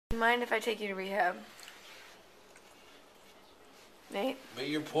mind if I take you to rehab? Nate? But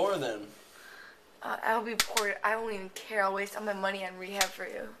you're poor then. I'll be poor. I won't even care. I'll waste all my money on rehab for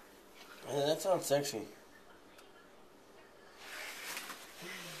you. Man, that sounds sexy.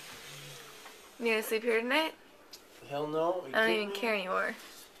 You gonna sleep here tonight? Hell no. I don't even care anymore.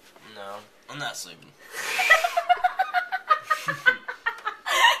 No, I'm not sleeping. Are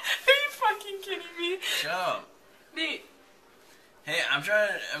you fucking kidding me? Shut up. Nate. Hey, I'm trying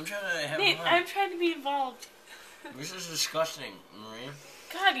to have Nate, fun. I'm trying to be involved. This is disgusting, Marie.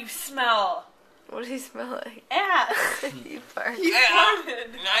 God, you smell. What does he smell like? Ass. You fart. You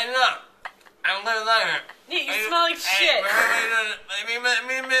farted. I know. I'm gonna lie. Nate, you smell like shit. Let me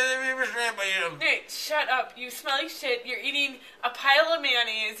Nate, shut up. You smell like shit. You're eating a pile of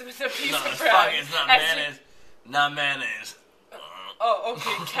mayonnaise with a piece of it's bread. fucking, it's not mayonnaise. Not mayonnaise. Oh,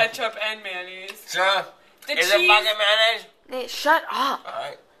 okay. Ketchup and mayonnaise. Sure. The Is cheese, it fucking mayonnaise? Nate, shut up.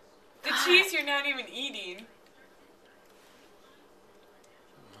 Alright. the cheese you're not even eating.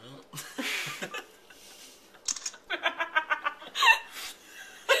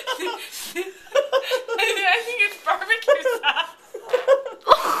 I think it's barbecue sauce.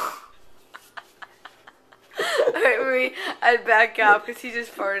 Alright, Marie, I'd back up because he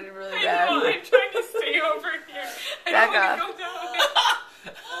just farted really I bad. know, I'm trying to stay over here. I Back don't want to go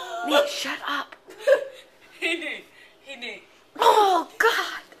down. Nate, shut up. Hey, Nate. Hey, Nate. Oh,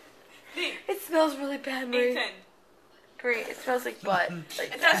 God. Nate. It smells really bad, Marie. Nathan. Marie, it smells like butt.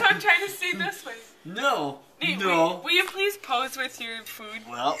 Like That's that. why I'm trying to stay this way. No. Nate, No. will you please pose with your food?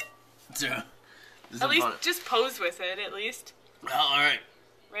 Well, sure. At least, just pose with it, at least. Well, alright.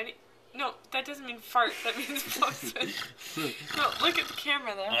 Ready? No, that doesn't mean fart. That means pose with it. No, look at the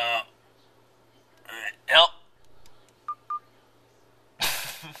camera, though. Alright. Help.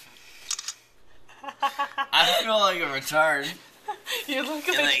 I feel like a retard. You look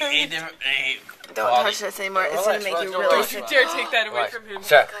In at like the 8 camera. different... Don't touch this anymore. It's going to make you really Don't sick. you dare take that away Relax. from him.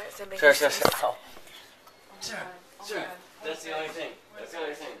 Sure. God, it's gonna make Sure, you sure, sick. sure. Sure. Sure. That's the only thing. That's the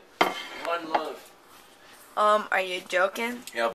only thing. One move. Are you joking? Yep.